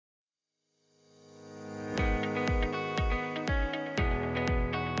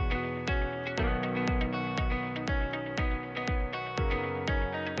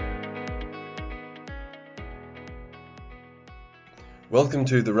Welcome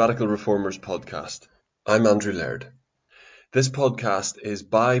to the Radical Reformers podcast. I'm Andrew Laird. This podcast is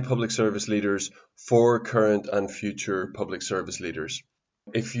by public service leaders for current and future public service leaders.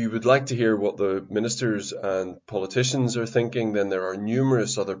 If you would like to hear what the ministers and politicians are thinking, then there are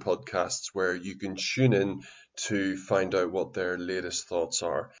numerous other podcasts where you can tune in to find out what their latest thoughts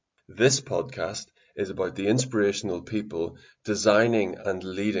are. This podcast is about the inspirational people designing and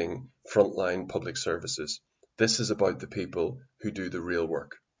leading frontline public services. This is about the people who do the real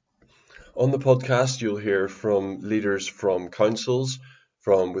work. On the podcast, you'll hear from leaders from councils,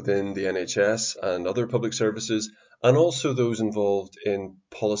 from within the NHS and other public services, and also those involved in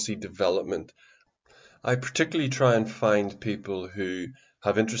policy development. I particularly try and find people who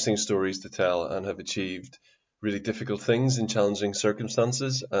have interesting stories to tell and have achieved really difficult things in challenging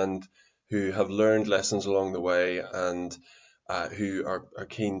circumstances and who have learned lessons along the way and who are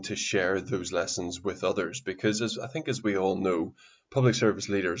keen to share those lessons with others. Because as we all know, public service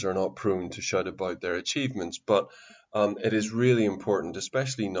leaders are not prone to shout about their achievements, but it is really important,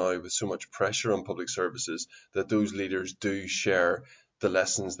 especially now with so much pressure on public services, that those leaders do share the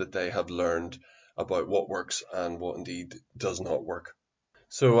lessons that they have learned about what works and what indeed does not work.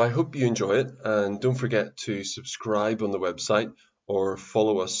 So I hope you enjoy it, and don't forget to subscribe on the website or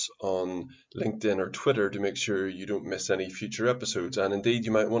follow us on LinkedIn or Twitter to make sure you don't miss any future episodes. And indeed,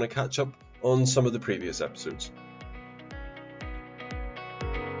 you might want to catch up on some of the previous episodes.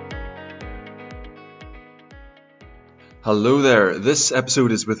 Hello there. This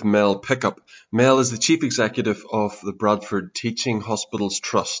episode is with Mel Pickup. Mel is the Chief Executive of the Bradford Teaching Hospitals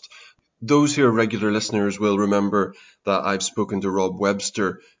Trust. Those who are regular listeners will remember that I've spoken to Rob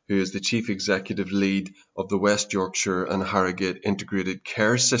Webster, who is the Chief Executive Lead of the West Yorkshire and Harrogate Integrated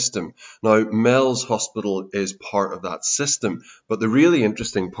Care System. Now, Mel's hospital is part of that system, but the really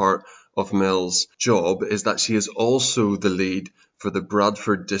interesting part of Mel's job is that she is also the lead for the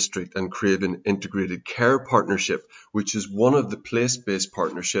Bradford District and Craven Integrated Care Partnership, which is one of the place-based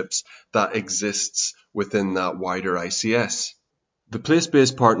partnerships that exists within that wider ICS. The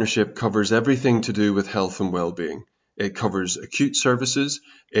place-based partnership covers everything to do with health and well-being. It covers acute services,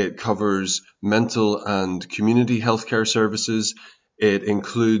 it covers mental and community healthcare services, it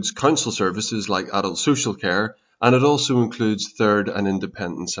includes council services like adult social care, and it also includes third and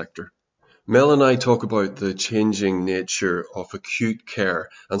independent sector. Mel and I talk about the changing nature of acute care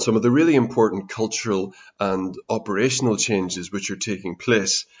and some of the really important cultural and operational changes which are taking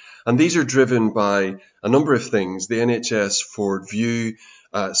place. And these are driven by a number of things: the NHS Forward View,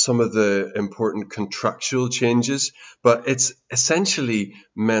 some of the important contractual changes, but it's essentially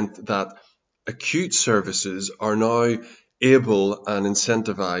meant that acute services are now able and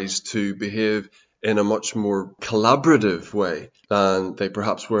incentivized to behave in a much more collaborative way than they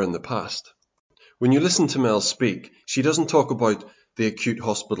perhaps were in the past. When you listen to Mel speak, she doesn't talk about the Acute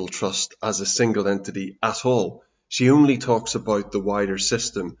Hospital Trust as a single entity at all. She only talks about the wider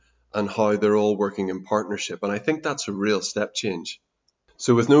system and how they're all working in partnership. And I think that's a real step change.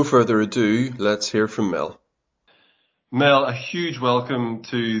 So with no further ado, let's hear from Mel. Mel, a huge welcome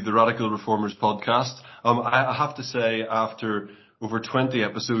to the Radical Reformers podcast. I have to say, after over 20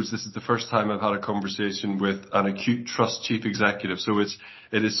 episodes, this is the first time I've had a conversation with an acute trust chief executive. So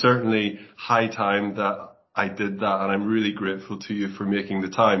it is certainly high time that I did that, and I'm really grateful to you for making the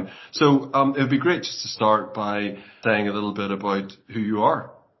time. So it would be great just to start by saying a little bit about who you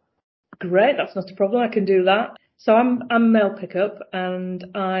are. Great, that's not a problem. I can do that. So I'm Mel Pickup,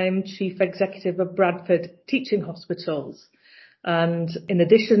 and I'm Chief Executive of Bradford Teaching Hospitals. And in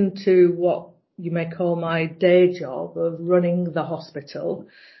addition to what you may call my day job of running the hospital,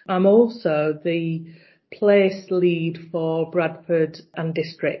 I'm also the place lead for Bradford and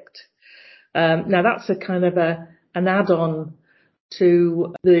District. Now that's a kind of an add-on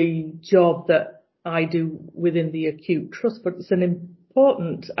to the job that I do within the acute trust, but it's an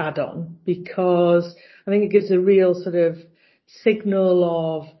important add-on because I think it gives a real sort of signal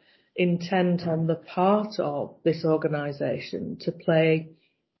of intent on the part of this organisation to play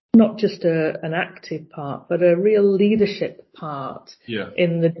not just an active part, but a real leadership part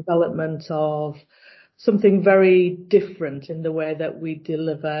in the development of something very different in the way that we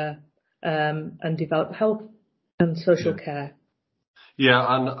deliver and develop health and social care. Yeah,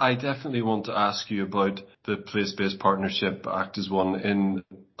 and I definitely want to ask you about the Place-Based Partnership Act as one in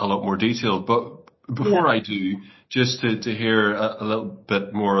a lot more detail. But before I do, just to hear a little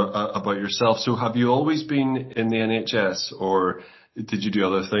bit more about yourself. So have you always been in the NHS, or did you do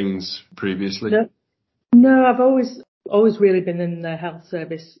other things previously? No, I've always really been in the health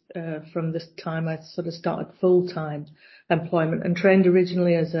service from the time I sort of started full-time employment, and trained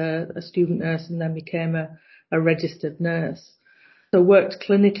originally as a student nurse and then became a registered nurse. So worked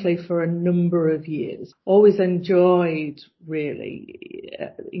clinically for a number of years. Always enjoyed, really,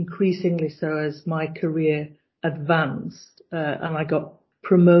 increasingly so as my career advanced, and I got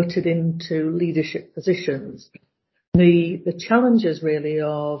promoted into leadership positions. The challenges really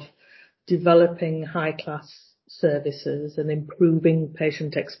of developing high class services and improving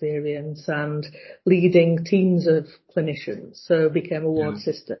patient experience and leading teams of clinicians. So became a ward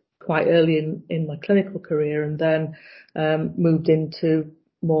sister quite early in my clinical career, and then moved into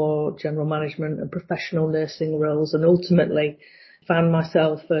more general management and professional nursing roles, and ultimately found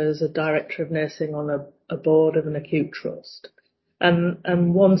myself as a director of nursing on a board of an acute trust.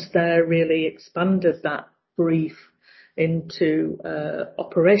 And once there, really expanded that brief into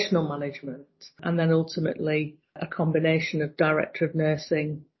operational management, and then ultimately a combination of director of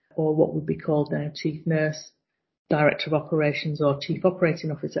nursing, or what would be called now chief nurse, director of operations or chief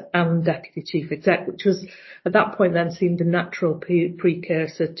operating officer, and deputy chief exec, which was at that point then seemed a natural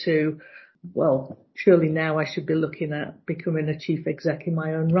precursor to, well, surely now I should be looking at becoming a chief exec in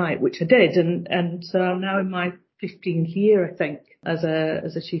my own right, which I did. And so I'm now in my 15th year, I think, as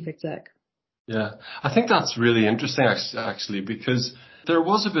a chief exec. Yeah, I think that's really interesting, actually, because there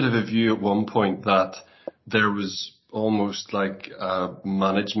was a bit of a view at one point that there was almost like a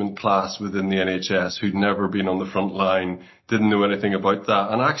management class within the NHS who'd never been on the front line, didn't know anything about that.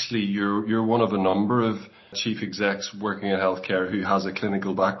 And actually, you're one of a number of chief execs working in healthcare who has a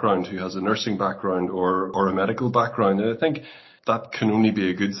clinical background, who has a nursing background or a medical background. And I think that can only be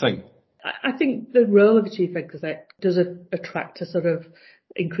a good thing. I think the role of a chief exec does attract a sort of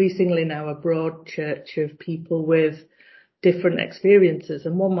increasingly now a broad church of people with different experiences.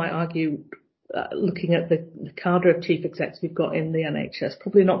 And one might argue, looking at the cadre of chief execs we've got in the NHS,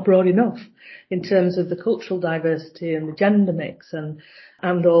 probably not broad enough in terms of the cultural diversity and the gender mix and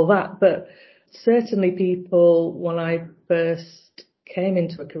all that. But certainly people, when I first came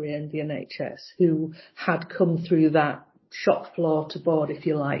into a career in the NHS, who had come through that shop floor to board, if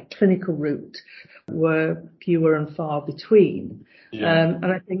you like, clinical route, were fewer and far between. Yeah. And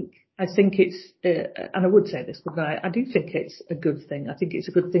I think it's, and I would say this, but I do think it's a good thing. I think it's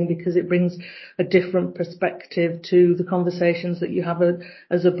a good thing because it brings a different perspective to the conversations that you have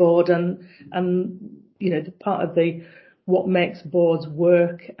as a board, and you know, the part of what makes boards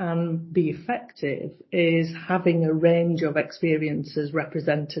work and be effective is having a range of experiences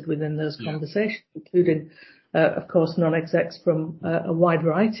represented within those conversations, including, of course, non-execs from a wide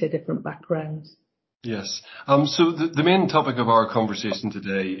variety of different backgrounds. Yes. So the main topic of our conversation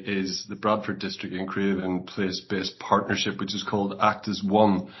today is the Bradford District and Craven Place-Based Partnership, which is called Act as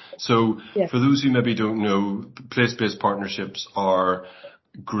One. So for those who maybe don't know, place-based partnerships are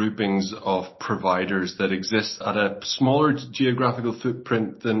groupings of providers that exist at a smaller geographical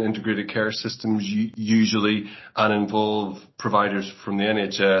footprint than integrated care systems usually, and involve providers from the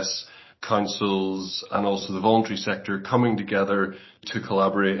NHS, councils and also the voluntary sector coming together to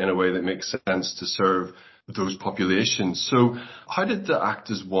collaborate in a way that makes sense to serve those populations. So how did the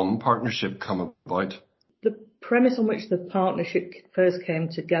Act as One partnership come about? The premise on which the partnership first came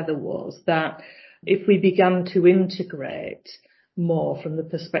together was that if we began to integrate more from the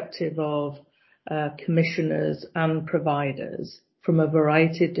perspective of commissioners and providers from a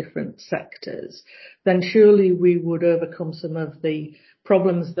variety of different sectors, then surely we would overcome some of the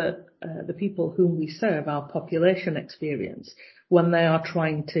problems that the people whom we serve, our population, experience when they are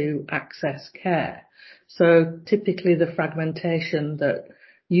trying to access care. So typically the fragmentation that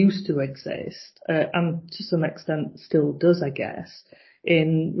used to exist, and to some extent still does, I guess,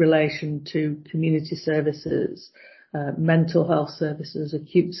 in relation to community services, mental health services,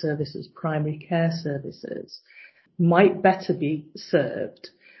 acute services, primary care services, might better be served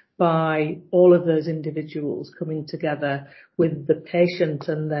by all of those individuals coming together with the patient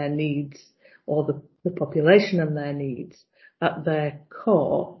and their needs, or the population and their needs at their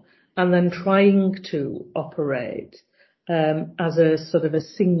core, and then trying to operate as a sort of a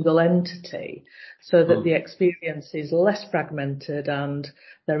single entity, so that the experience is less fragmented and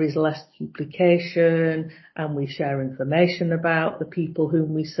there is less duplication, and we share information about the people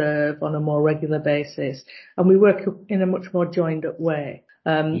whom we serve on a more regular basis, and we work in a much more joined up way.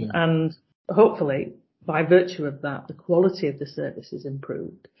 And hopefully, by virtue of that, the quality of the service is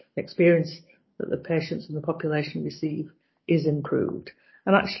improved. The experience that the patients and the population receive is improved.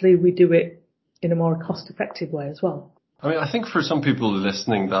 And actually, we do it in a more cost-effective way as well. I mean, I think for some people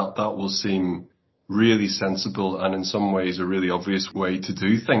listening, that will seem really sensible and in some ways a really obvious way to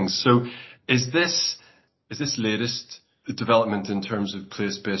do things. So is this latest development in terms of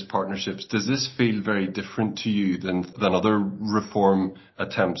place-based partnerships, does this feel very different to you than other reform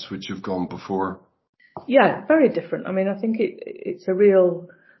attempts which have gone before? Yeah, very different. I mean, I think it's a real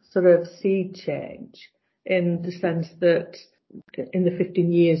sort of sea change in the sense that in the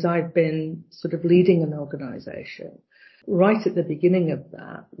 15 years I've been sort of leading an organisation, right at the beginning of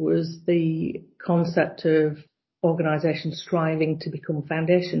that was the concept of organisations striving to become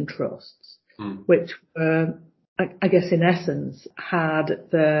foundation trusts, which were, I guess in essence, had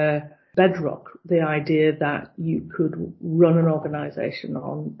the bedrock, the idea that you could run an organisation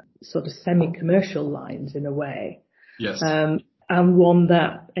on sort of semi-commercial lines in a way. Yes. And one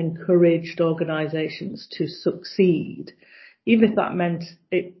that encouraged organisations to succeed, even if that meant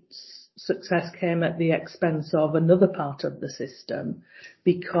its success came at the expense of another part of the system,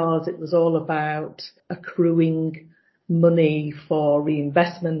 because it was all about accruing money for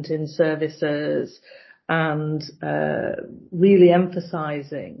reinvestment in services and really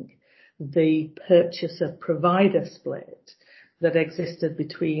emphasising the purchase of provider split that existed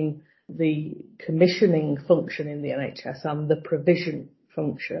between the commissioning function in the NHS and the provision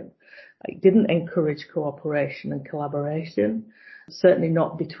function. It didn't encourage cooperation and collaboration, certainly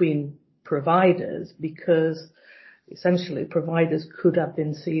not between providers, because essentially providers could have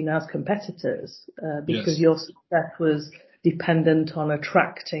been seen as competitors because your success was dependent on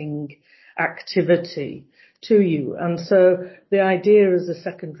attracting activity to you. And so the idea as a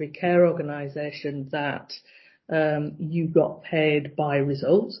secondary care organisation that you got paid by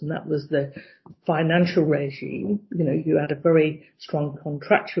results, and that was the financial regime. You know, you had a very strong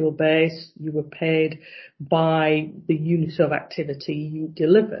contractual base. You were paid by the unit of activity you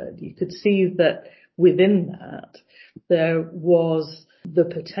delivered. You could see that within that, there was the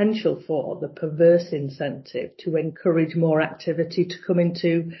potential for the perverse incentive to encourage more activity to come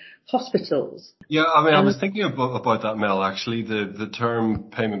into hospitals. Yeah, I mean, I was thinking about that, Mel, actually, the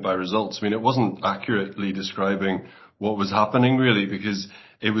term payment by results. I mean, it wasn't accurately describing what was happening, really, because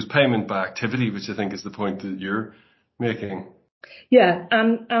it was payment by activity, which I think is the point that you're making. Yeah,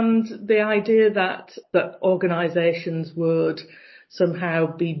 and the idea that organisations would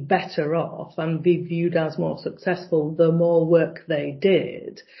somehow be better off and be viewed as more successful the more work they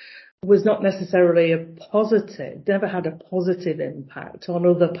did was not necessarily a positive, never had a positive impact on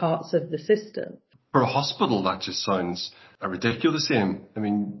other parts of the system. For a hospital, that just sounds a ridiculous aim. I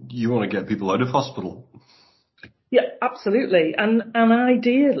mean, you want to get people out of hospital. Yeah, absolutely. And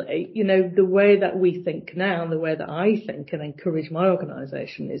ideally, you know, the way that we think now and the way that I think and encourage my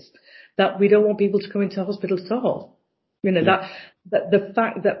organisation is that we don't want people to come into hospital at all. You know, that the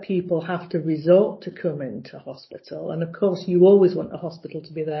fact that people have to resort to come into hospital, and of course you always want a hospital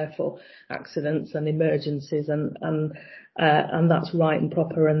to be there for accidents and emergencies, and that's right and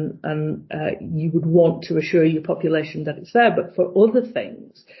proper, and you would want to assure your population that it's there. But for other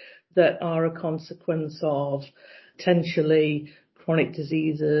things that are a consequence of potentially chronic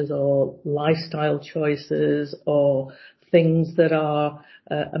diseases or lifestyle choices or things that are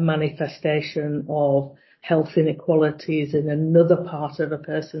a manifestation of health inequalities in another part of a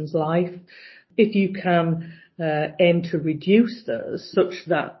person's life, if you can aim to reduce those such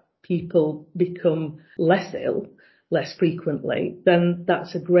that people become less ill, less frequently, then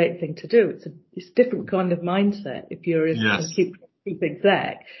that's a great thing to do. It's a different kind of mindset if you're a chief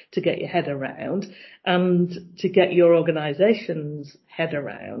exec to get your head around and to get your organisation's head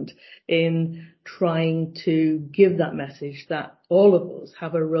around in trying to give that message that all of us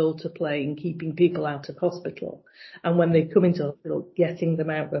have a role to play in keeping people out of hospital. And when they come into hospital, getting them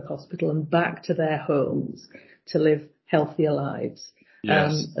out of hospital and back to their homes to live healthier lives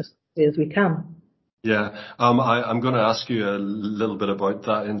as quickly as we can. Yeah, I'm going to ask you a little bit about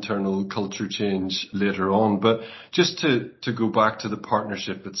that internal culture change later on, but just to go back to the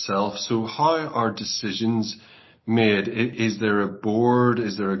partnership itself. So how are decisions made? Is there a board?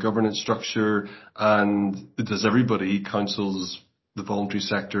 Is there a governance structure? And does everybody, councils, the voluntary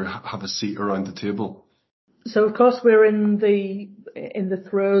sector, have a seat around the table? So of course we're in the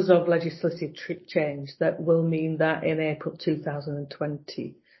throes of legislative change that will mean that in April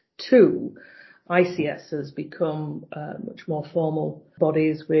 2022, ICS has become much more formal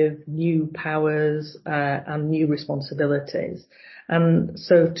bodies with new powers and new responsibilities. And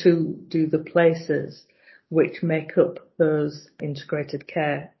so too do the places which make up those integrated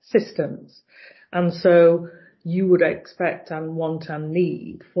care systems. And so you would expect and want and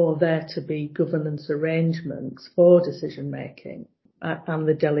need for there to be governance arrangements for decision making and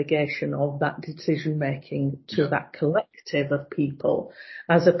the delegation of that decision making to that collective of people,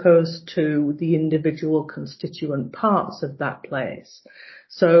 as opposed to the individual constituent parts of that place.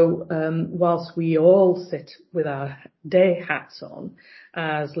 So whilst we all sit with our day hats on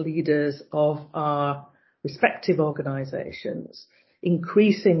as leaders of our respective organisations,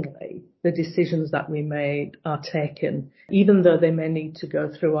 increasingly the decisions that we made are taken, even though they may need to go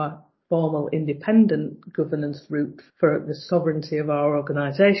through our formal independent governance route for the sovereignty of our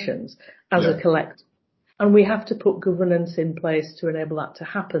organisations as a collective. And we have to put governance in place to enable that to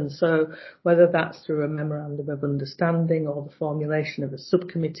happen. So whether that's through a memorandum of understanding or the formulation of a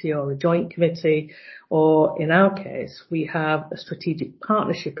subcommittee or a joint committee, or in our case, we have a strategic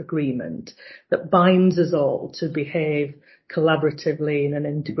partnership agreement that binds us all to behave collaboratively in an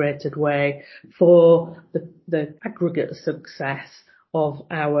integrated way for the aggregate success of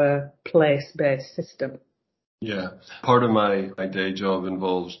our place-based system. Yeah. Part of my day job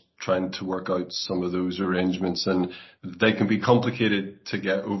involves trying to work out some of those arrangements, and they can be complicated to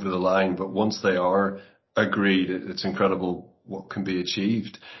get over the line, but once they are agreed, it's incredible what can be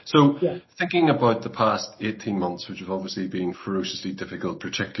achieved. So thinking about the past 18 months, which have obviously been ferociously difficult,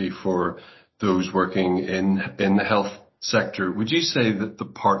 particularly for those working in the health sector, would you say that the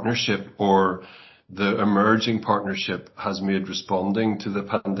partnership or the emerging partnership has made responding to the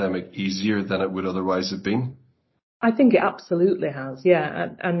pandemic easier than it would otherwise have been? I think it absolutely has, yeah.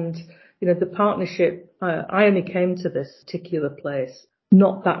 And the partnership, I only came to this particular place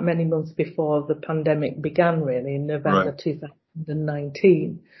not that many months before the pandemic began, really, in November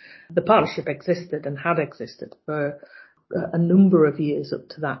 2019. The partnership existed and had existed for a number of years up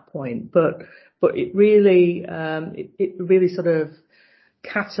to that point, but it really sort of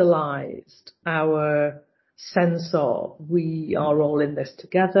catalysed our sense of we are all in this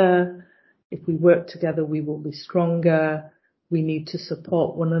together. If we work together, we will be stronger. We need to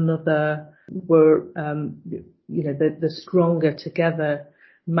support one another. We're, the stronger together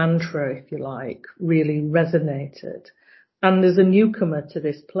mantra, if you like, really resonated. And as a newcomer to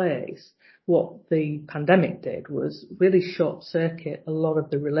this place, what the pandemic did was really short circuit a lot of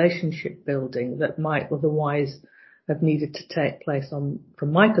the relationship building that might otherwise have needed to take place from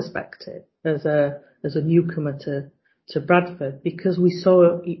my perspective as a newcomer to Bradford, because we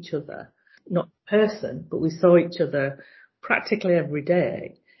saw each other. Not in person, but we saw each other practically every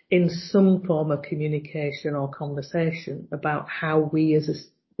day in some form of communication or conversation about how we as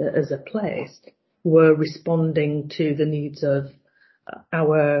a place were responding to the needs of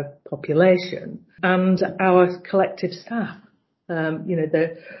our population and our collective staff.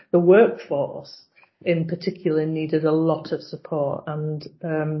 The workforce in particular needed a lot of support, and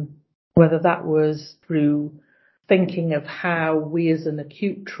whether that was through thinking of how we as an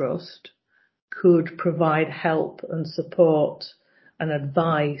acute trust could provide help and support and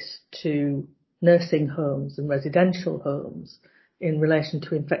advice to nursing homes and residential homes in relation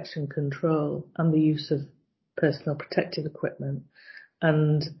to infection control and the use of personal protective equipment,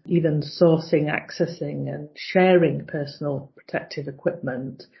 and even sourcing, accessing and sharing personal protective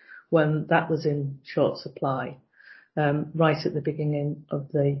equipment when that was in short supply, right at the beginning of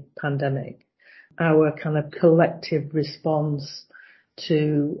the pandemic. Our kind of collective response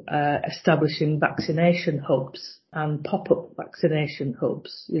to establishing vaccination hubs and pop-up vaccination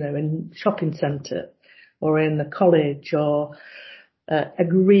hubs, in shopping centre or in a college, or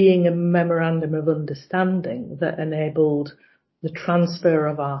agreeing a memorandum of understanding that enabled the transfer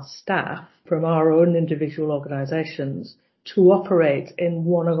of our staff from our own individual organisations to operate in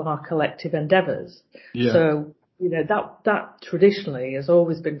one of our collective endeavours. Yeah. So, that traditionally has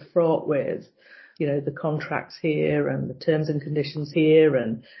always been fraught with the contracts here and the terms and conditions here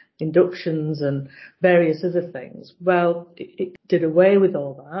and inductions and various other things. Well, it did away with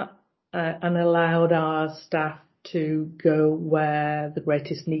all that and allowed our staff to go where the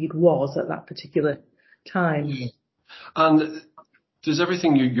greatest need was at that particular time. Yeah. And does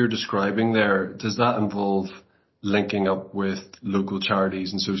everything you're describing there, does that involve linking up with local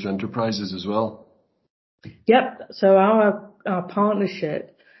charities and social enterprises as well? Yep. So our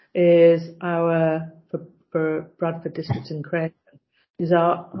partnership is for Bradford District and Creighton is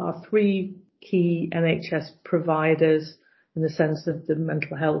our three key NHS providers in the sense of the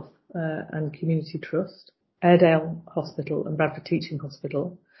Mental Health and Community Trust, Airedale Hospital and Bradford Teaching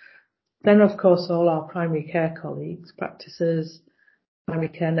Hospital. Then, of course, all our primary care colleagues, practices, primary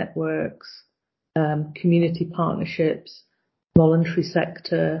care networks, community partnerships, voluntary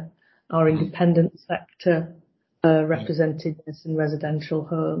sector, our independent sector, represented in residential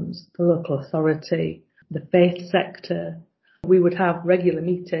homes, the local authority, the faith sector. We would have regular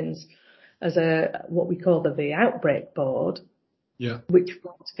meetings as what we call the outbreak board, which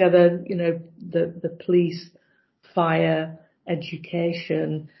brought together, the police, fire,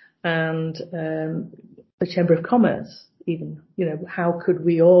 education, and the Chamber of Commerce. Even, how could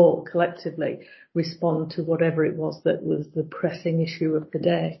we all collectively respond to whatever it was that was the pressing issue of the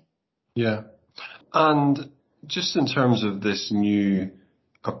day? Yeah. And Just in terms of this new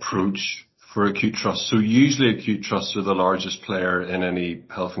approach for acute trusts, so usually acute trusts are the largest player in any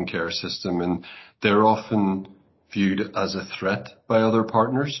health and care system, and they're often viewed as a threat by other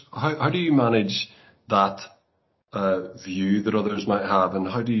partners. How do you manage that view that others might have, and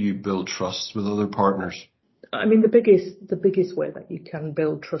how do you build trust with other partners? I mean, the biggest way that you can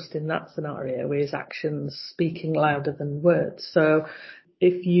build trust in that scenario is actions speaking louder than words. So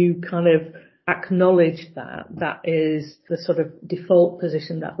if you kind of acknowledge that that is the sort of default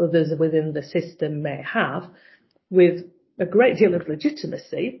position that others within the system may have, with a great deal of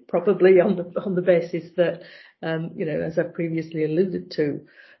legitimacy, probably on the basis that, as I've previously alluded to,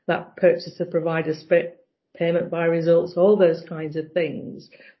 that purchaser provider split, payment by results, all those kinds of things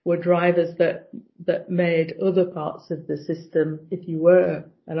were drivers that made other parts of the system, if you were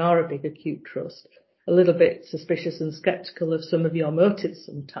and are a big acute trust, a little bit suspicious and sceptical of some of your motives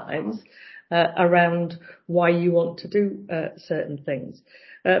sometimes around why you want to do certain things.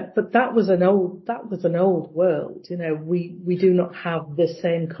 But that was an old world. We do not have the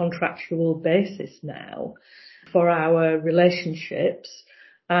same contractual basis now for our relationships,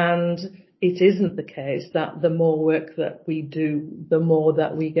 and it isn't the case that the more work that we do, the more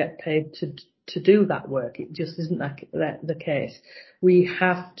that we get paid to do that work. It just isn't the case. We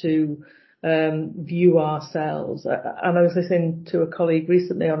have to view ourselves. And I was listening to a colleague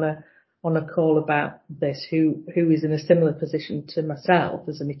recently on a call about this who is in a similar position to myself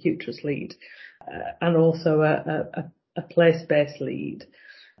as an acute trust lead, and also a place-based lead.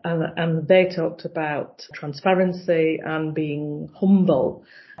 And they talked about transparency and being humble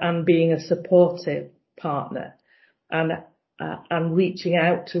and being a supportive partner and reaching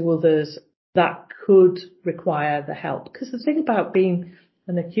out to others that could require the help. Because the thing about being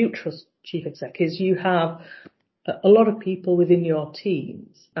an acute trust chief exec is you have a lot of people within your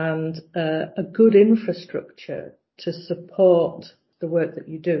teams and a good infrastructure to support the work that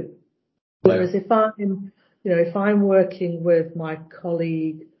you do. Whereas if I'm working with my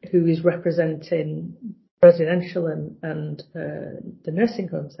colleague who is representing residential and the nursing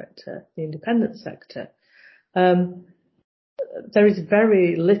home sector, the independent sector, there is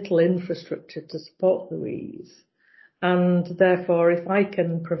very little infrastructure to support Louise. And therefore, if I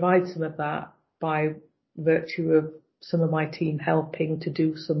can provide some of that by virtue of some of my team helping to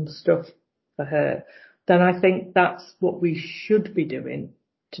do some stuff for her, then I think that's what we should be doing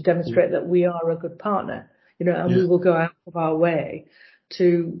to demonstrate that we are a good partner, and we will go out of our way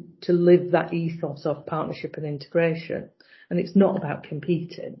to live that ethos of partnership and integration. And it's not about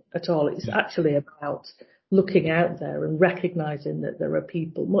competing at all. It's actually about looking out there and recognising that there are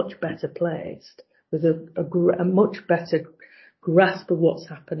people much better placed with a much better grasp of what's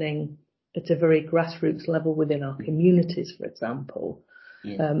happening at a very grassroots level within our communities, for example,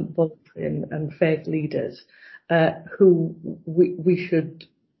 voluntary and faith leaders, who we should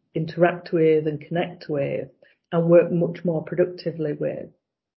interact with and connect with and work much more productively with.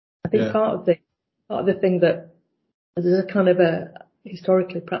 I think part of the thing that there's a kind of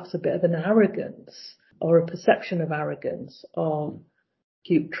historically perhaps a bit of an arrogance or a perception of arrogance of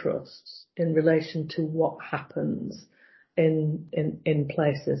acute trusts in relation to what happens in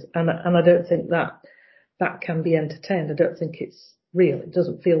places, and I don't think that can be entertained. I don't think it's real. It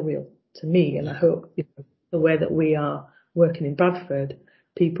doesn't feel real to me, and I hope the way that we are working in Bradford,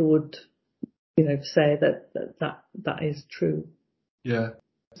 people would say that is true. Yeah.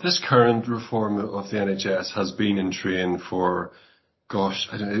 This current reform of the NHS has been in train for, gosh,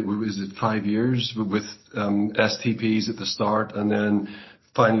 I don't know, was it 5 years with STPs at the start and then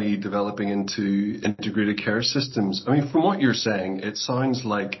finally developing into integrated care systems. I mean, from what you're saying, it sounds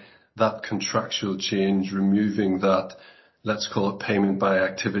like that contractual change, removing that, let's call it payment by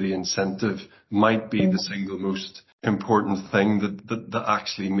activity incentive, might be the single most important thing that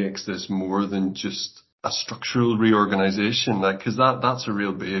actually makes this more than just a structural reorganisation, because that's a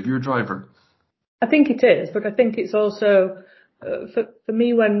real behaviour driver. I think it is, but I think it's also, for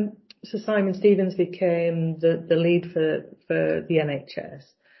me, when Sir Simon Stevens became the lead for the NHS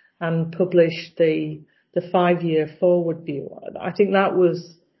and published the 5-year forward view, I think that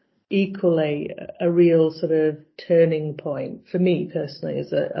was equally a real sort of turning point for me personally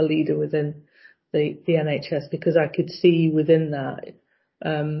as a leader within the NHS, because I could see within that,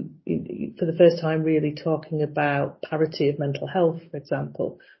 for the first time, really talking about parity of mental health, for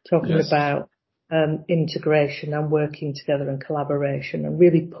example, talking about integration and working together and collaboration and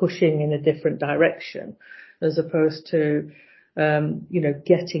really pushing in a different direction, as opposed to,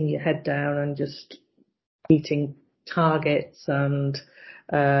 getting your head down and just meeting targets and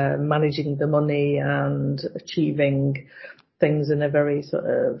managing the money and achieving things in a very sort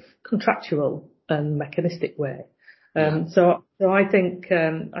of contractual and mechanistic way. So I think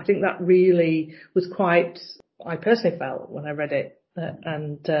that really was quite, I personally felt when I read it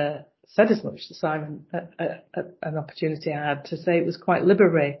and said as much to Simon at an opportunity I had to say it was quite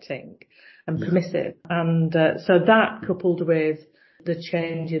liberating and permissive. And so that, coupled with the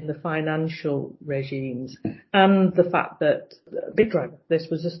change in the financial regimes and the fact that a big driver of this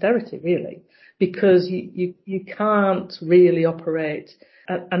was austerity, really, because you can't really operate.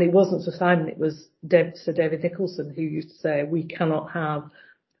 And it wasn't Sir Simon, it was Sir David Nicholson who used to say we cannot have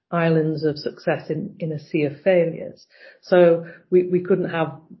islands of success in a sea of failures. So we couldn't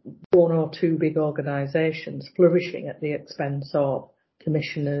have one or two big organisations flourishing at the expense of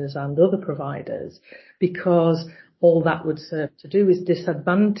commissioners and other providers, because all that would serve to do is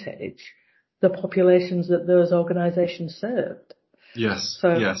disadvantage the populations that those organisations served. Yes.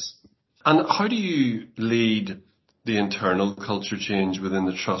 And how do you lead the internal culture change within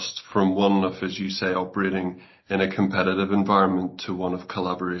the trust from one of, as you say, operating in a competitive environment to one of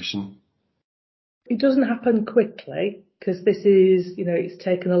collaboration? It doesn't happen quickly, because this is, it's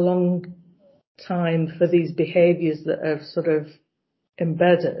taken a long time for these behaviours that have sort of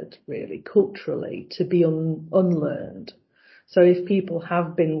embedded really culturally to be unlearned. So if people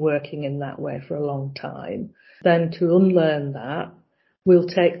have been working in that way for a long time, then to unlearn that will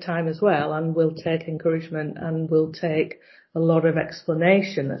take time as well, and will take encouragement, and will take a lot of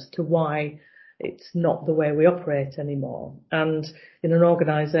explanation as to why it's not the way we operate anymore. And in an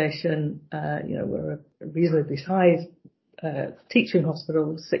organisation, we're a reasonably sized teaching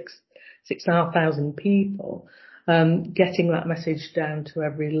hospital, 6,500 people. Getting that message down to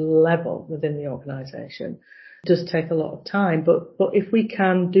every level within the organisation does take a lot of time. But if we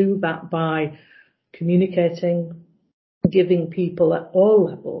can do that by communicating, giving people at all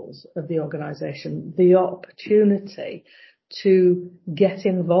levels of the organisation the opportunity to get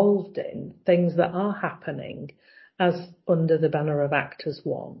involved in things that are happening as under the banner of Act as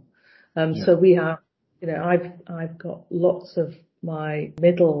One. So we have, I've got lots of my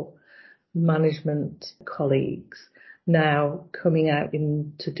middle management colleagues now coming out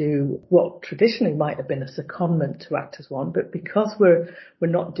in to do what traditionally might have been a secondment to Act as One, but because we're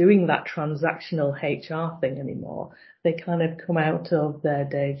not doing that transactional HR thing anymore, they kind of come out of their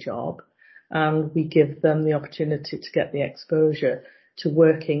day job, and we give them the opportunity to get the exposure to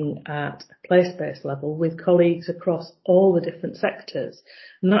working at a place-based level with colleagues across all the different sectors.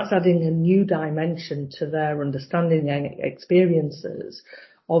 And that's adding a new dimension to their understanding and experiences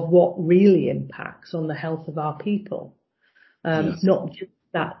of what really impacts on the health of our people. Not just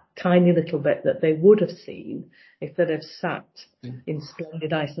that tiny little bit that they would have seen if they'd have sat in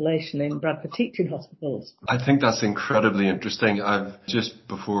splendid isolation in Bradford teaching hospitals. I think that's incredibly interesting. Just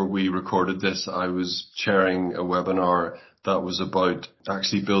before we recorded this, I was chairing a webinar that was about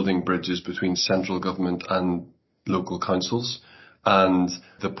actually building bridges between central government and local councils. And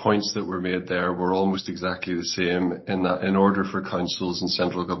the points that were made there were almost exactly the same, in that in order for councils and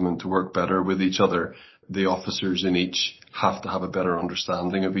central government to work better with each other, the officers in each have to have a better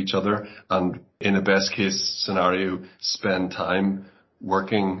understanding of each other, and in a best case scenario, spend time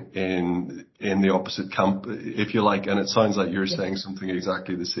working in the opposite camp, if you like. And it sounds like you're saying something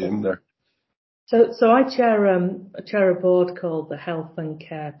exactly the same there. So I chair a board called the Health and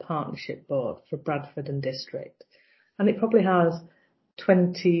Care Partnership Board for Bradford and District. And it probably has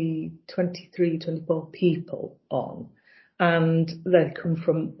 23, 24 people on. And they come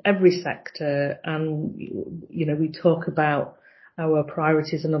from every sector. And, we talk about our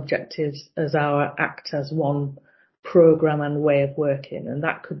priorities and objectives as our Act as One programme and way of working. And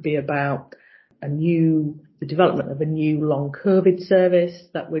that could be about the development of a new long COVID service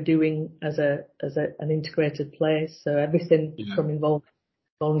that we're doing as an integrated place. So everything from involving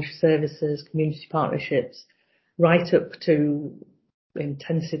voluntary services, community partnerships, right up to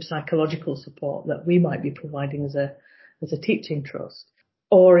intensive psychological support that we might be providing as a teaching trust.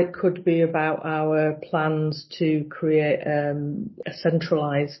 Or it could be about our plans to create a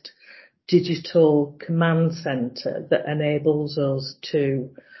centralised digital command centre that enables us to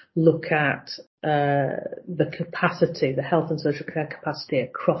look at the capacity, the health and social care capacity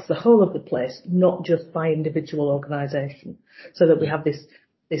across the whole of the place, not just by individual organisation, so that we have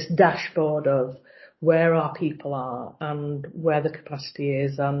this dashboard of where our people are and where the capacity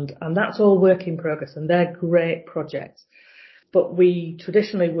is, and that's all work in progress, and they're great projects. But we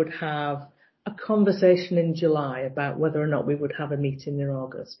traditionally would have a conversation in July about whether or not we would have a meeting in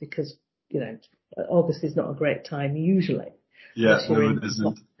August, because, August is not a great time usually. Yes, no, it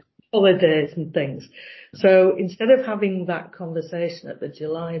isn't. Holidays and things. So instead of having that conversation at the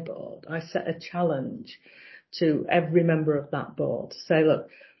July board, I set a challenge to every member of that board to say, look,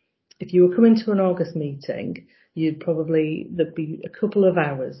 if you were coming to an August meeting, there'd be a couple of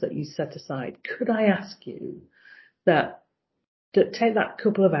hours that you set aside. Could I ask you that take that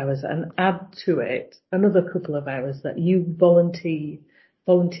couple of hours and add to it another couple of hours that you volunteer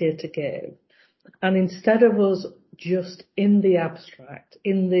to give? And instead of us just in the abstract,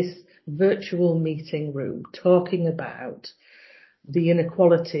 in this virtual meeting room, talking about the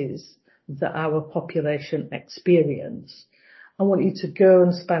inequalities that our population experience, I want you to go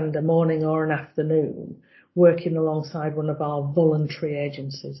and spend a morning or an afternoon working alongside one of our voluntary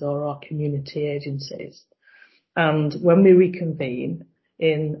agencies or our community agencies. And when we reconvene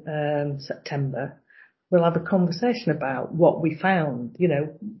in September, we'll have a conversation about what we found. You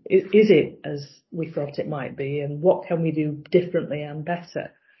know, is it as we thought it might be, and what can we do differently and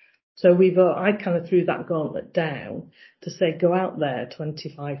better? So I kind of threw that gauntlet down to say, go out there,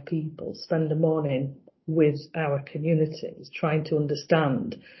 25 people, spend a morning with our communities, trying to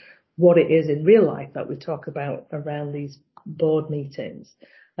understand what it is in real life that we talk about around these board meetings.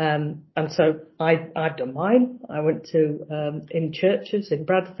 And so I've done mine. I went to in churches in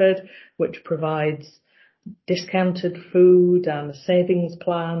Bradford, which provides discounted food and a savings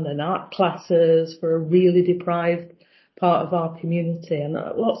plan and art classes for a really deprived part of our community, and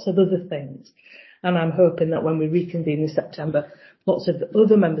lots of other things. And I'm hoping that when we reconvene in September, lots of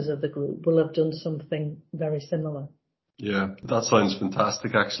other members of the group will have done something very similar. Yeah, that sounds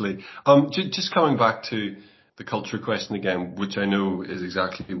fantastic, actually. Just coming back to the culture question again, which I know is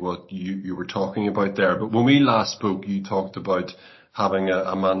exactly what you were talking about there. But when we last spoke, you talked about having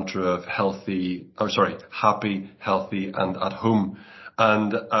a mantra of happy, healthy, and at home.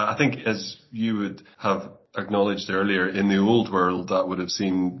 And I think, as you would have acknowledged earlier, in the old world, that would have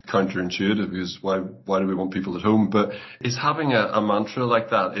seemed counterintuitive, because why do we want people at home? But is having a mantra like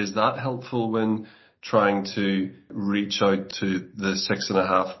that, is that helpful when trying to reach out to the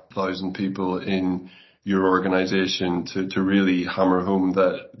 6,500 people in your organisation to really hammer home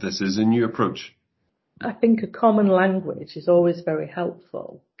that this is a new approach? I think a common language is always very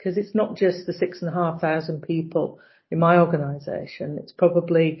helpful, because it's not just the 6,500 people in my organisation. It's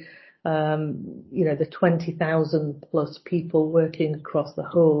probably, the 20,000 plus people working across the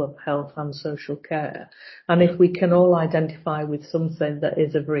whole of health and social care. And if we can all identify with something that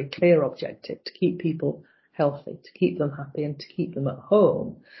is a very clear objective, to keep people healthy, to keep them happy, and to keep them at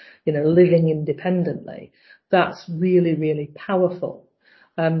home, living independently, that's really, really powerful.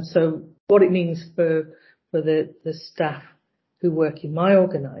 So what it means for the staff who work in my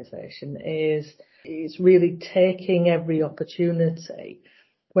organisation is really taking every opportunity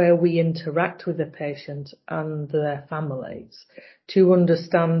where we interact with the patient and their families to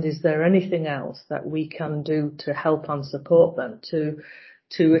understand, is there anything else that we can do to help and support them to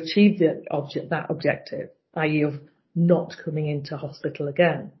achieve that objective, i.e. of not coming into hospital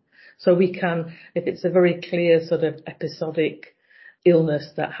again. So we can, if it's a very clear sort of episodic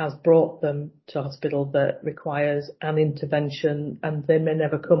illness that has brought them to hospital that requires an intervention and they may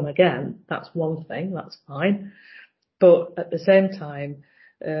never come again, that's one thing, that's fine. But at the same time,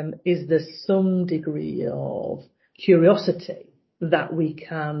 is there some degree of curiosity that we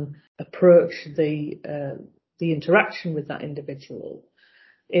can approach the interaction with that individual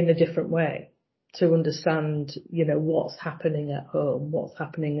in a different way, to understand, what's happening at home, what's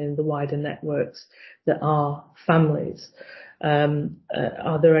happening in the wider networks that are families.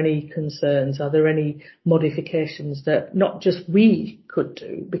 Are there any concerns? Are there any modifications that not just we could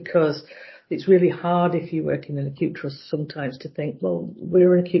do? Because it's really hard if you work in an acute trust sometimes to think, well,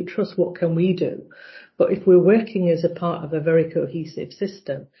 we're an acute trust, what can we do? But if we're working as a part of a very cohesive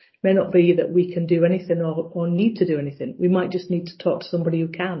system, it may not be that we can do anything or need to do anything. We might just need to talk to somebody who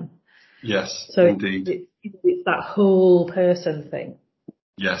can. Yes, so indeed. It's that whole person thing.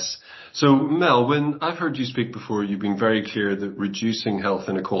 Yes. So, Mel, when I've heard you speak before, you've been very clear that reducing health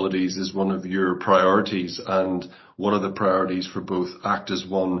inequalities is one of your priorities, and one of the priorities for both Act as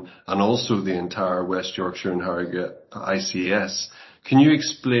One and also the entire West Yorkshire and Harrogate ICS. Can you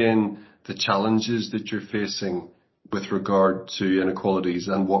explain the challenges that you're facing with regard to inequalities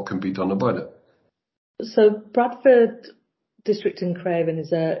and what can be done about it? So Bradford District in Craven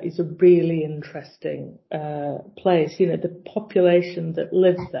is a really interesting place. The population that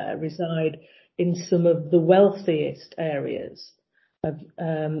live there reside in some of the wealthiest areas of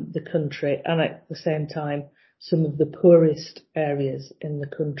the country, and at the same time some of the poorest areas in the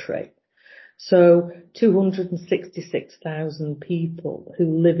country. So 266,000 people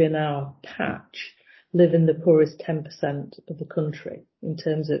who live in our patch live in the poorest 10% of the country in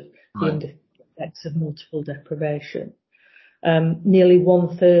terms of the index of multiple deprivation. Nearly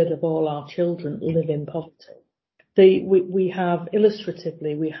 1/3 of all our children live in poverty. We have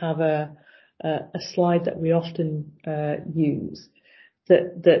illustratively, we have a slide that we often use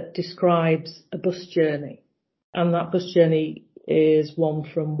that describes a bus journey, and that bus journey is one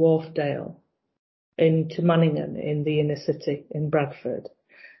from Wharfdale into Manningham in the inner city in Bradford.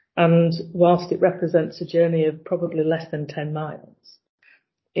 And whilst it represents a journey of probably less than 10 miles,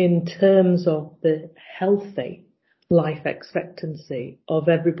 in terms of the healthy life expectancy of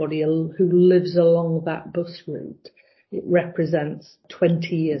everybody who lives along that bus route, it represents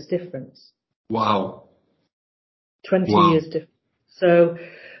 20 years difference. Wow. 20 Wow. years difference.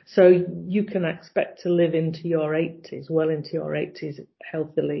 So you can expect to live into your 80s, well into your 80s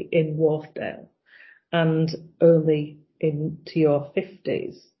healthily in Wharfdale, and only into your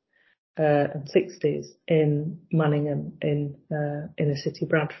 50s and 60s in Manningham in inner city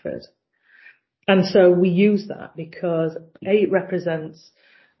Bradford. And so we use that because it represents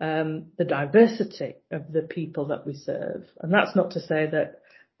the diversity of the people that we serve. And that's not to say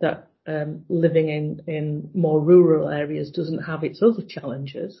that living in more rural areas doesn't have its other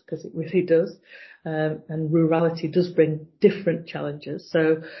challenges, because it really does. And rurality does bring different challenges.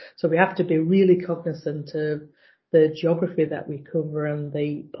 So we have to be really cognizant of the geography that we cover and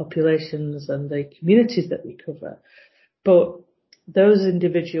the populations and the communities that we cover. But those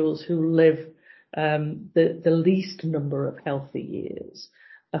individuals who live the least number of healthy years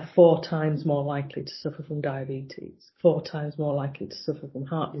are 4 times more likely to suffer from diabetes, 4 times more likely to suffer from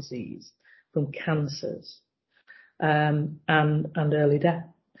heart disease, from cancers, and early death.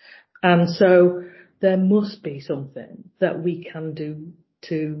 And so there must be something that we can do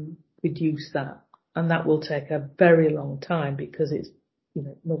to reduce that. And that will take a very long time, because it's,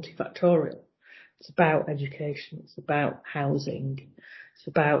 multifactorial. It's about education. It's about housing. It's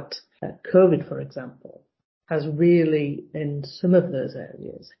about COVID, for example, has really, in some of those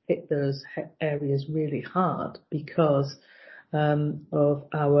areas, hit those areas really hard because of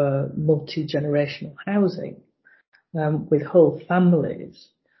our multi-generational housing, with whole families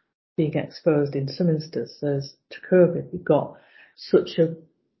being exposed in some instances to COVID. We've got such a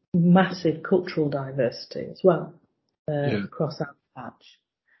massive cultural diversity as well across our patch.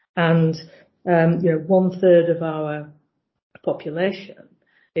 And, 1/3 of our population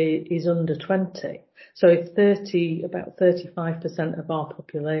is under 20. So if about 35% of our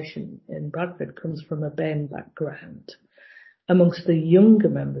population in Bradford comes from a BAME background, amongst the younger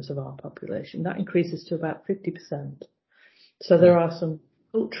members of our population, that increases to about 50%. So there are some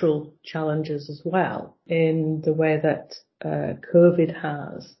cultural challenges as well in the way that COVID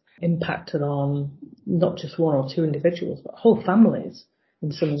has impacted on not just 1 or 2 individuals, but whole families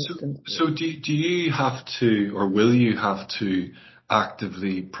in some instances. So do you have to, or will you have to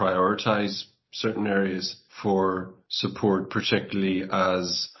actively prioritise certain areas for support, particularly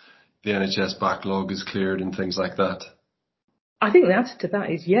as the NHS backlog is cleared and things like that? I think the answer to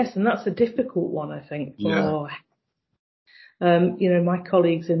that is yes, and that's a difficult one, I think, for my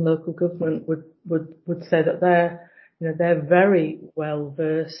colleagues in local government would say that they're very well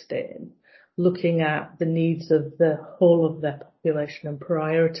versed in looking at the needs of the whole of their population and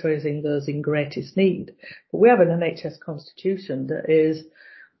prioritising those in greatest need. But we have an NHS constitution that is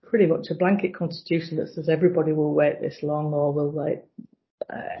pretty much a blanket constitution that says everybody will wait this long or will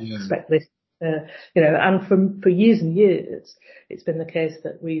expect this. And for years and years, it's been the case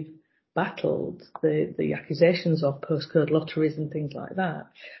that we've battled the accusations of postcode lotteries and things like that.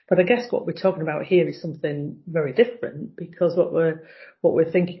 But I guess what we're talking about here is something very different, because what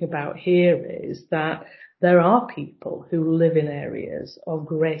we're thinking about here is that there are people who live in areas of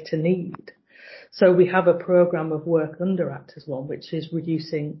greater need. So we have a programme of work under Act 1, which is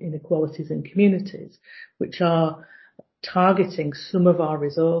reducing inequalities in communities, which are targeting some of our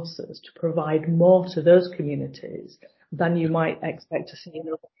resources to provide more to those communities than you might expect to see in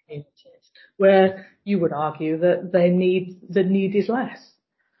other communities, where you would argue that the need is less.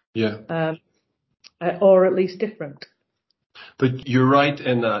 Or at least different. But you're right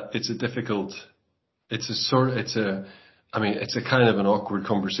in that it's a kind of an awkward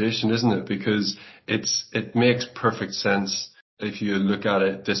conversation, isn't it? Because it makes perfect sense if you look at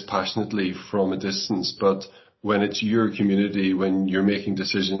it dispassionately from a distance, but when it's your community, when you're making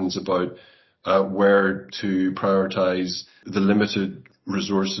decisions about where to prioritise the limited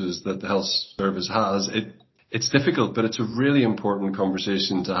resources that the health service has, it's difficult, but it's a really important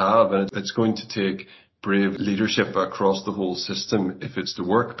conversation to have, and it's going to take brave leadership across the whole system if it's to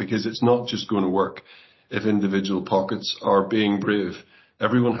work, because it's not just going to work if individual pockets are being brave.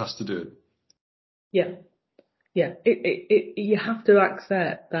 Everyone has to do it. Yeah. You have to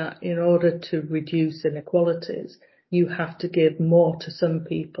accept that in order to reduce inequalities, you have to give more to some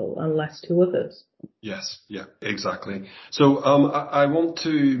people and less to others. Yes, yeah, exactly. So I want to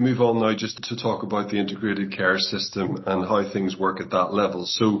move on now just to talk about the integrated care system and how things work at that level.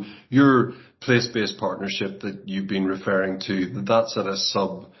 So your place-based partnership that you've been referring to, that's at a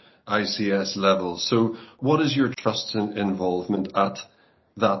sub-ICS level. So what is your trust involvement at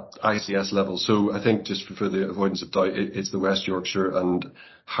that ICS level? So I think just for the avoidance of doubt, it's the West Yorkshire and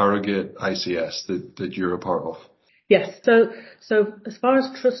Harrogate ICS that you're a part of. Yes. So as far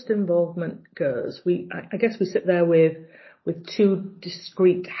as trust involvement goes, I guess we sit there with two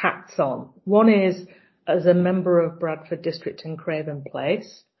discrete hats on. One is as a member of Bradford District and Craven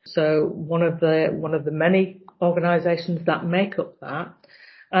Place. So one of the many organisations that make up that.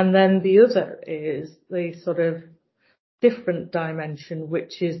 And then the other is the sort of different dimension,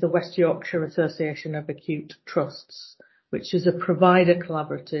 which is the West Yorkshire Association of Acute Trusts, which is a provider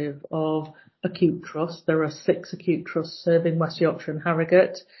collaborative of acute trusts. There are 6 acute trusts serving West Yorkshire and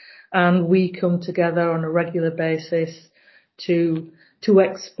Harrogate, and we come together on a regular basis to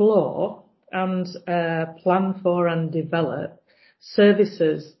explore and plan for and develop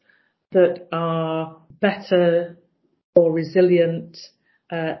services that are better, more resilient,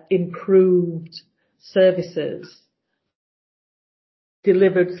 improved services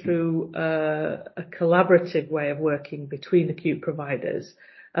delivered through a collaborative way of working between acute providers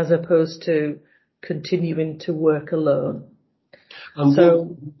as opposed to continuing to work alone. And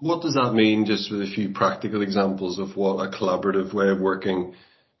so, what does that mean, just with a few practical examples of what a collaborative way of working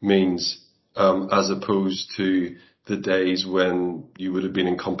means, as opposed to the days when you would have been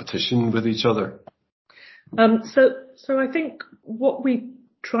in competition with each other? So I think what we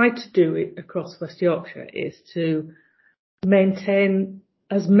try to do across West Yorkshire is to maintain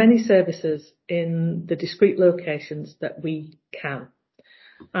as many services in the discrete locations that we can.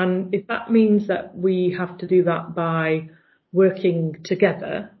 And if that means that we have to do that by working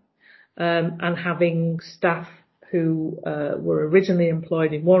together and having staff who were originally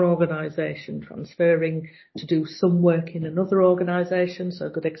employed in one organisation transferring to do some work in another organisation. So a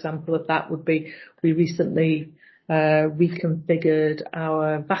good example of that would be we recently reconfigured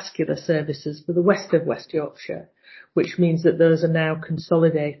our vascular services for the west of West Yorkshire, which means that those are now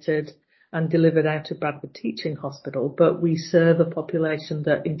consolidated and delivered out of Bradford Teaching Hospital, but we serve a population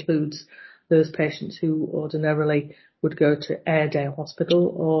that includes those patients who ordinarily would go to Airedale Hospital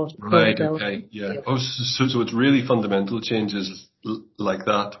or Right, okay, yeah. Oh, so it's really fundamental changes like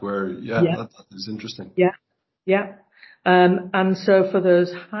that where, that is interesting. Yeah. And so for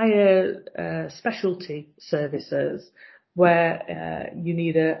those higher specialty services where you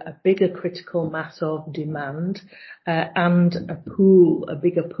need a bigger critical mass of demand and a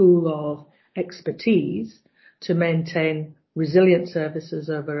bigger pool of expertise to maintain resilient services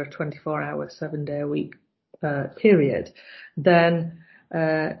over a 24-hour, 7-day-a-week period, then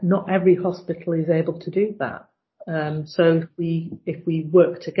not every hospital is able to do that. So if we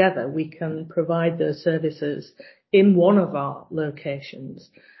work together, we can provide those services in one of our locations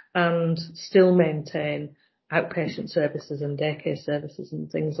and still maintain outpatient services and daycare services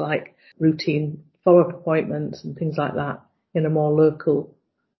and things like routine follow-up appointments and things like that in a more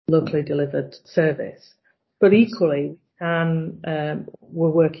locally delivered service. But equally, we're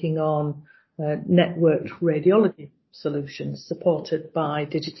working on networked radiology solutions supported by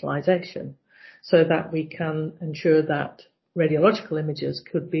digitalisation, so that we can ensure that radiological images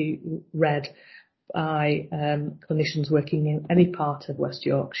could be read by clinicians working in any part of West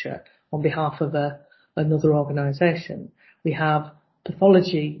Yorkshire on behalf of another organisation. We have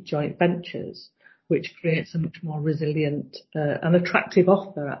pathology joint ventures, which creates a much more resilient and attractive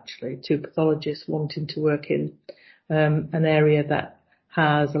offer actually to pathologists wanting to work in an area that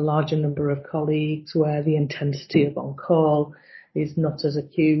has a larger number of colleagues, where the intensity of on-call is not as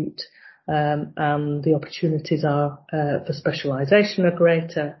acute, and the opportunities are for specialisation are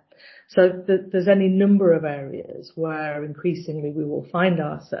greater. So there's any number of areas where increasingly we will find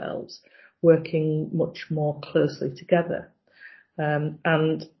ourselves working much more closely together. And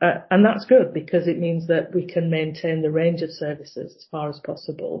that's good, because it means that we can maintain the range of services as far as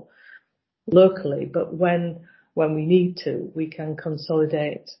possible locally, but when we need to, we can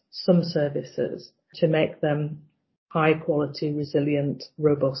consolidate some services to make them high quality, resilient,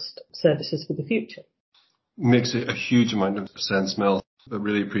 robust services for the future. Makes a huge amount of sense, Mel. I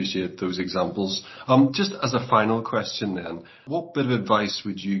really appreciate those examples. Just as a final question then, what bit of advice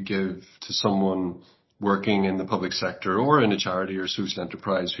would you give to someone working in the public sector or in a charity or social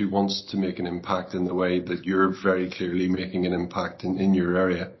enterprise who wants to make an impact in the way that you're very clearly making an impact in your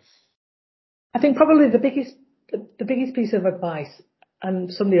area? I think probably the biggest piece of advice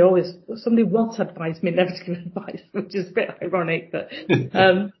and somebody once advised me never to give advice, which is a bit ironic, but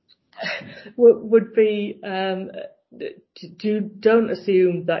would be don't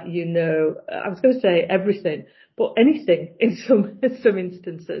assume that you know. I was going to say everything, but anything in some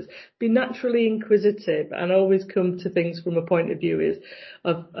instances. Be naturally inquisitive and always come to things from a point of view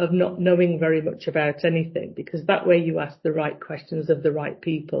of not knowing very much about anything, because that way you ask the right questions of the right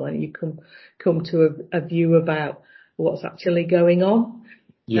people and you come to a view about what's actually going on.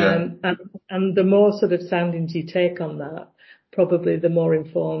 Yeah. And the more sort of soundings you take on that, probably the more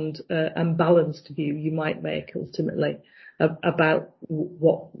informed and balanced view you might make ultimately about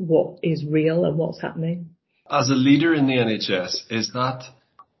what is real and what's happening. As a leader in the NHS,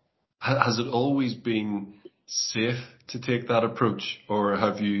 has it always been safe to take that approach, or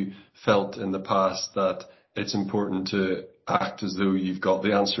have you felt in the past that it's important to act as though you've got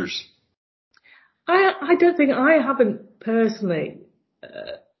the answers? I don't think I haven't personally.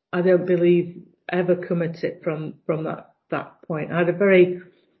 I don't believe ever come at it from that point. I had a very,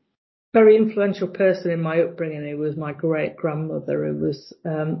 very influential person in my upbringing who was my great grandmother, who was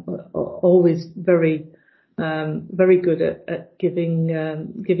always very, very good at giving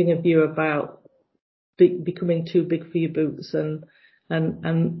a view about becoming too big for your boots and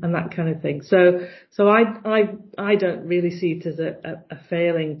that kind of thing. So I don't really see it as a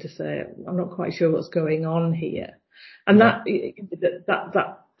failing to say I'm not quite sure what's going on here, and that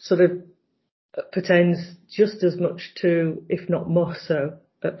sort of pertains just as much to, if not more so,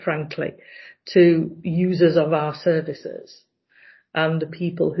 frankly, to users of our services and the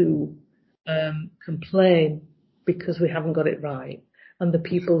people who complain because we haven't got it right, and the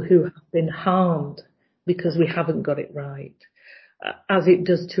people who have been harmed because we haven't got it right, as it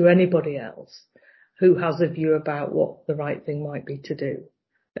does to anybody else who has a view about what the right thing might be to do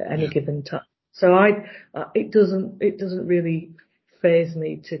at any given time. So it doesn't really faze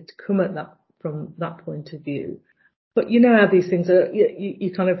me to come at that from that point of view. But you know how these things are,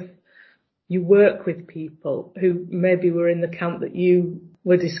 you work with people who maybe were in the camp that you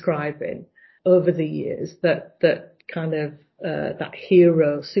were describing over the years, that kind of that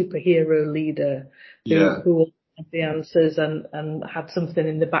superhero leader who had the answers and had something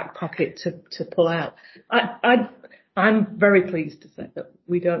in the back pocket to pull out. I'm very pleased to say that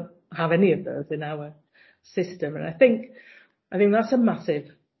we don't have any of those in our system, and I think that's a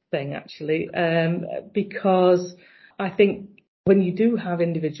massive thing actually, because I think when you do have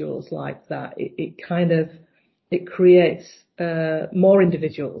individuals like that, it creates more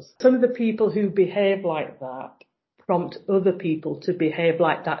individuals. Some of the people who behave like that prompt other people to behave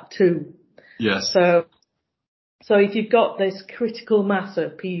like that too. Yes. So if you've got this critical mass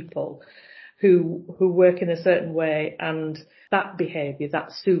of people who work in a certain way, and that behaviour,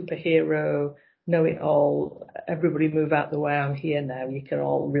 that superhero, know it all, everybody move out the way, I'm here now, you can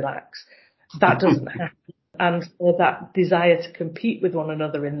all relax, that doesn't happen. And that desire to compete with one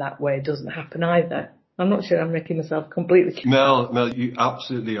another in that way doesn't happen either. I'm not sure I'm making myself completely clear. Mel, you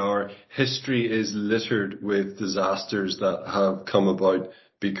absolutely are. History is littered with disasters that have come about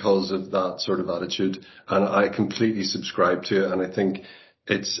because of that sort of attitude, and I completely subscribe to it. And I think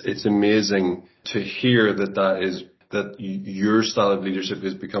it's amazing to hear that your style of leadership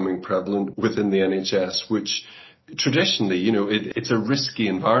is becoming prevalent within the NHS, which traditionally, it's a risky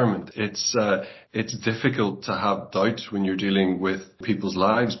environment. It's difficult to have doubt when you're dealing with people's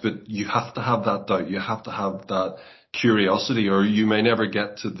lives, but you have to have that doubt. You have to have that curiosity, or you may never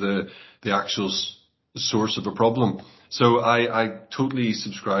get to the actual source of a problem. So I totally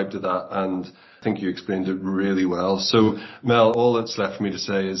subscribe to that, and I think you explained it really well. So Mel, all that's left for me to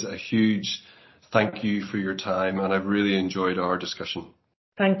say is a huge thank you for your time, and I've really enjoyed our discussion.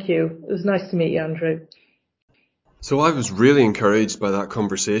 Thank you. It was nice to meet you, Andrew. So I was really encouraged by that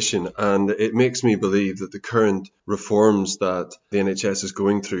conversation, and it makes me believe that the current reforms that the NHS is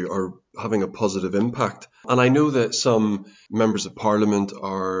going through are having a positive impact. And I know that some members of Parliament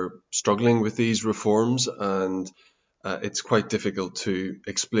are struggling with these reforms, and it's quite difficult to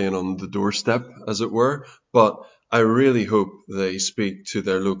explain on the doorstep, as it were. But I really hope they speak to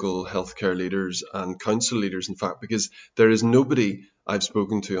their local healthcare leaders and council leaders, in fact, because there is nobody I've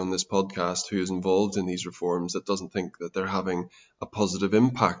spoken to on this podcast who is involved in these reforms that doesn't think that they're having a positive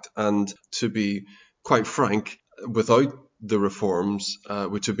impact. And to be quite frank, without the reforms,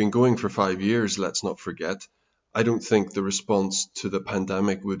 which have been going for 5 years, let's not forget, I don't think the response to the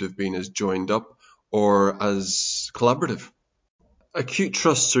pandemic would have been as joined up or as collaborative. Acute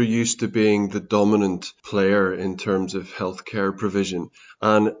trusts are used to being the dominant player in terms of healthcare provision,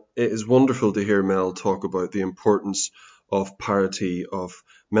 and it is wonderful to hear Mel talk about the importance of parity, of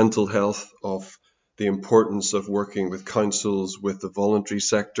mental health, of the importance of working with councils, with the voluntary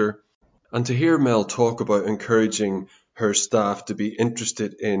sector, and to hear Mel talk about encouraging her staff to be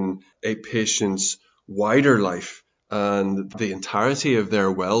interested in a patient's wider life and the entirety of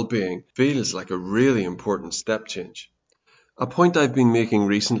their well-being feels like a really important step change. A point I've been making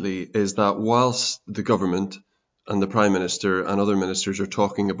recently is that whilst the government and the Prime Minister and other ministers are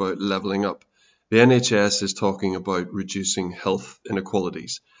talking about levelling up, the NHS is talking about reducing health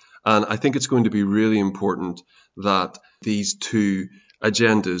inequalities. And I think it's going to be really important that these two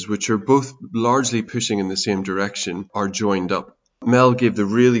agendas, which are both largely pushing in the same direction, are joined up. Mel gave the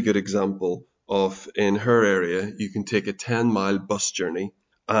really good example of, in her area, you can take a 10-mile bus journey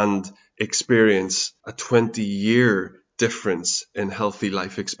and experience a 20-year difference in healthy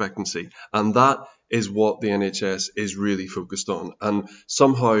life expectancy. And that is what the NHS is really focused on. And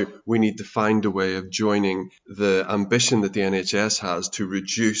somehow we need to find a way of joining the ambition that the NHS has to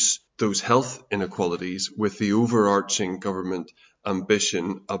reduce those health inequalities with the overarching government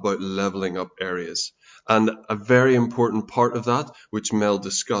ambition about levelling up areas. And a very important part of that, which Mel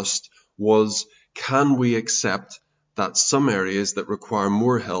discussed, was can we accept that some areas that require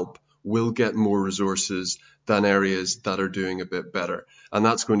more help will get more resources than areas that are doing a bit better. And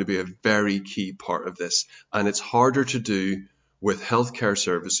that's going to be a very key part of this. And it's harder to do with healthcare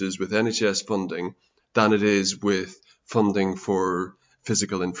services, with NHS funding, than it is with funding for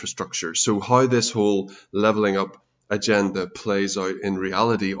physical infrastructure. So how this whole levelling up agenda plays out in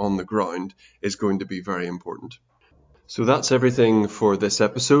reality on the ground is going to be very important. So that's everything for this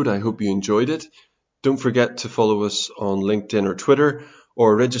episode. I hope you enjoyed it. Don't forget to follow us on LinkedIn or Twitter,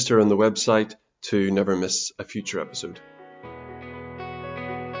 or register on the website to never miss a future episode.